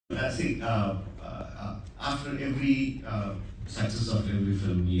See, after every success of every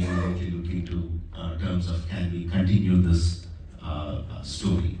film, we immediately look into terms of can we continue this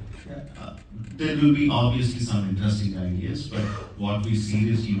story. There will be obviously some interesting ideas, but what we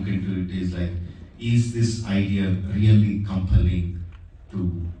seriously look into it is like, is this idea really compelling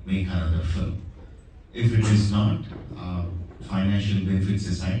to make another film? If it is not, financial benefits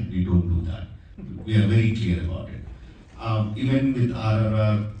aside, we don't do that. We are very clear about it. Even with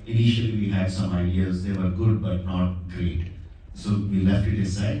RRR, initially we had some ideas, they were good but not great. So we left it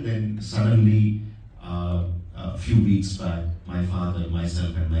aside, then suddenly, a few weeks back, my father,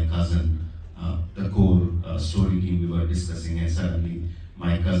 myself and my cousin, the core story team, we were discussing, and suddenly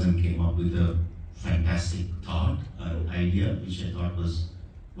my cousin came up with a fantastic thought, an idea, which I thought was,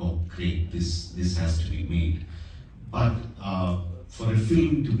 oh great, this has to be made. But for a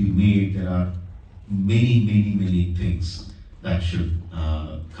film to be made, there are many things that should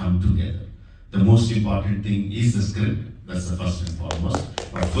come together. The most important thing is the script, that's the first and foremost,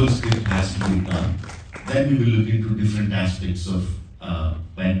 but full script has to be done. Then we will look into different aspects of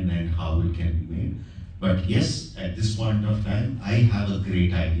when and how it can be made. But yes, at this point of time, I have a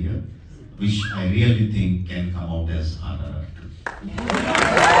great idea, which I really think can come out as RRR 2. You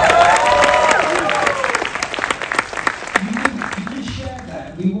can share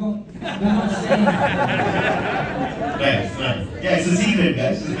that. We won't say that. Right. Yeah, it's a secret,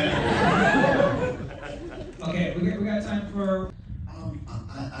 guys. Okay, we got time for.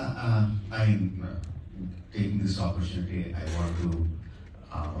 I'm taking this opportunity. I want to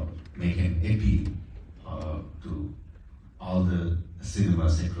make an appeal to all the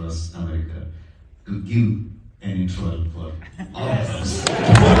cinemas across America to give an interval for all of us.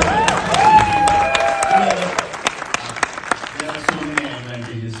 There are so many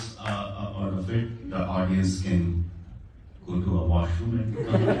advantages out of it. The audience can go to a washroom and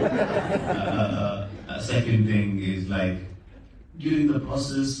come. Second thing is like, during the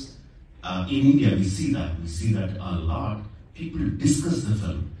process, in India we see that a lot. People discuss the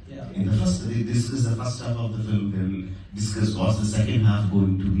film. Yeah. They discuss the first half of the film, they will discuss what's the second half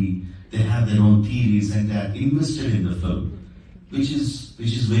going to be. They have their own theories and they are invested in the film, which is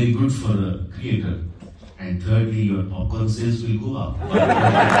very good for a creator. And thirdly, your popcorn sales will go up.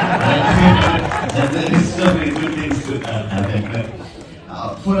 There is so many good things to happen.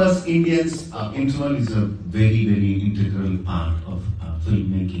 For us Indians, interval is a very integral part of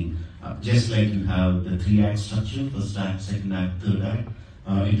filmmaking. Just like you have the 3-act structure, first act, second act, third act,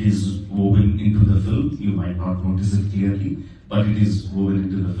 it is woven into the film. You might not notice it clearly, but it is woven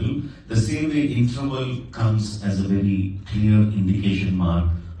into the film. The same way interval comes as a very clear indication mark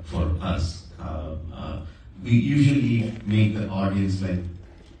for us. We usually make the audience like,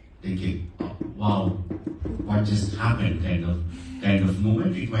 take a wow, what just happened kind of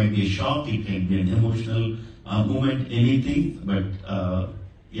moment. It might be a shock, it can be an emotional moment, anything, but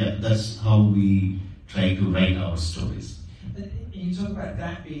yeah, that's how we try to write our stories. And you talk about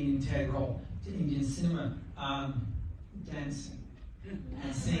that being integral to Indian cinema. Dancing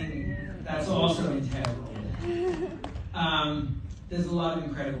and singing, that's also integral. There's a lot of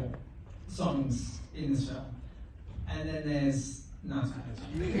incredible songs in this film. And then there's not so much.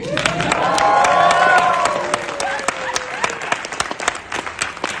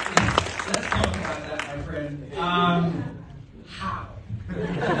 Let's talk about that, my friend. How?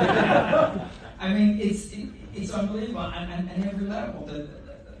 I mean, it's unbelievable, and every level.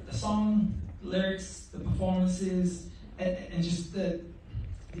 The song, lyrics, the performances, and just the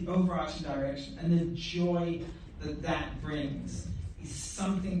overarching direction and the joy that brings is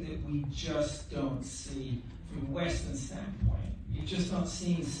something that we just don't see from a Western standpoint. You just don't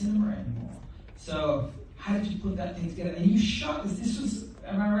see in cinema anymore. So how did you put that thing together? And you shot this. This was,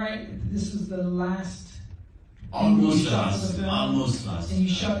 am I right? This was the last. Almost last. And you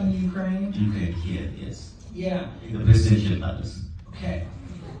shot in Ukraine? Ukraine, here, yes. Yeah. In the presidential palace. Okay.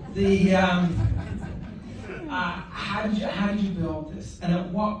 The how did you build this? And at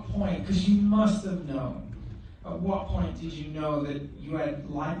what point? Because you must have known. At what point did you know that you had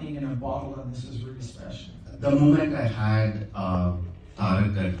lightning in a bottle and this was really special? The moment I had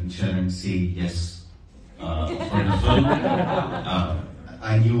Tarak and Sharon say yes for the film,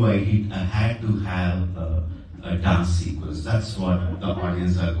 I knew I had to have a dance sequence. That's what the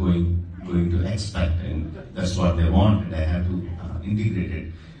audience are going to expect, and that's what they want, and I had to integrate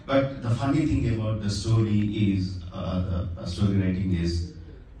it. But the funny thing about the story is, story writing is,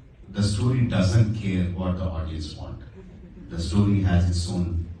 the story doesn't care what the audience wants. The story has its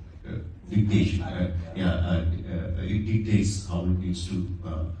own dictation. It dictates how it needs to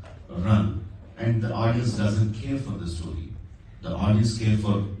run. And the audience doesn't care for the story. The audience care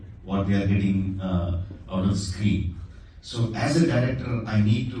for what they are getting out of the screen. So as a director, I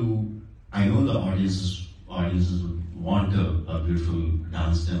know the audiences want a beautiful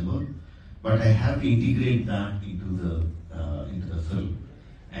dance number, but I have to integrate that into the film.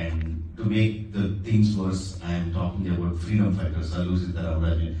 And to make the things worse, I am talking about freedom fighters, Allu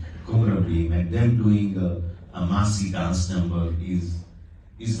Sitaramaraj, Kumaram Bhim, and them doing a massy dance number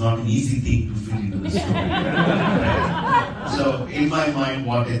is not an easy thing to fit into the story. So in my mind,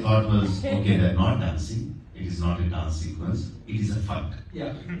 what I thought was, okay, they're not dancing. It is not a dance sequence. It is a fight.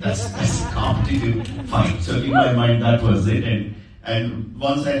 Yeah. That's a competitive fight. So in my mind, that was it. And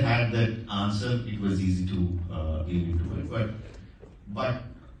once I had that answer, it was easy to get into it. But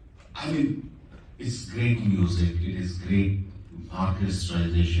I mean, it's great music. It is great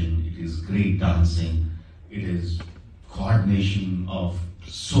orchestration. It is great dancing. It is coordination of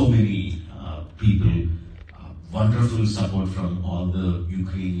so many people. Wonderful support from all the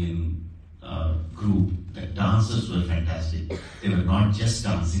Ukrainian group. The dancers were fantastic. They were not just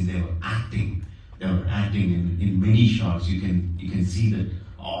dancing; they were acting. They were acting in many shots. You can see that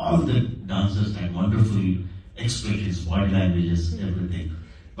all the dancers had wonderful expressions, body languages, everything.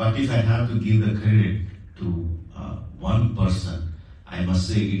 But if I have to give the credit to one person, I must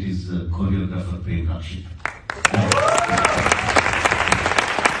say it is the choreographer Prem Rakshit.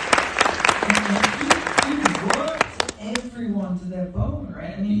 You worked everyone to their bone,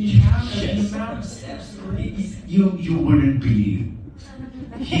 right? I mean, you have the amount of steps to release. You wouldn't believe.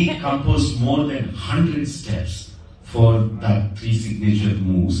 He composed more than 100 steps for that 3 signature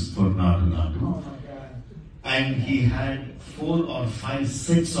moves for Nadu Nadu. Oh my God. And he had 4 or 5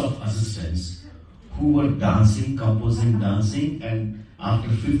 sets of assistants who were dancing, composing, dancing, and after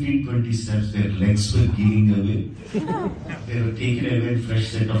 15-20 steps, their legs were giving away. They were taken away, fresh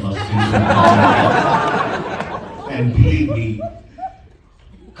set of assistants. And believe me,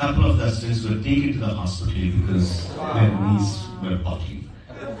 a couple of the assistants were taken to the hospital because their knees were buckling.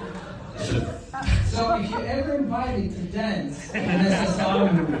 So if you're ever invited to dance in an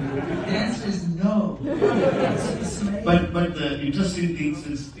SSR movie, the answer is no. But the interesting thing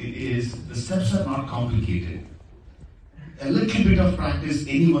is the steps are not complicated. A little bit of practice,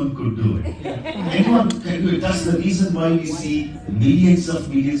 anyone could do it. Anyone can do it. That's the reason why we see millions of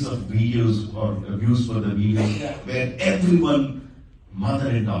videos or views for the video where everyone, mother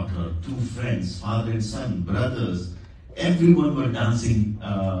and daughter, 2 friends, father and son, brothers, everyone were dancing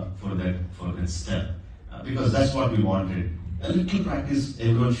for that step because that's what we wanted. A little practice,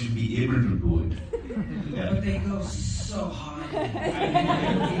 everyone should be able to do it. Yeah. But they go so high.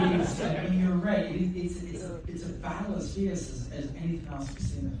 I mean, you're right. It's a battle as fierce as anything else we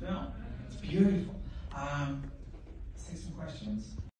see in the film. It's beautiful. Let's take some questions.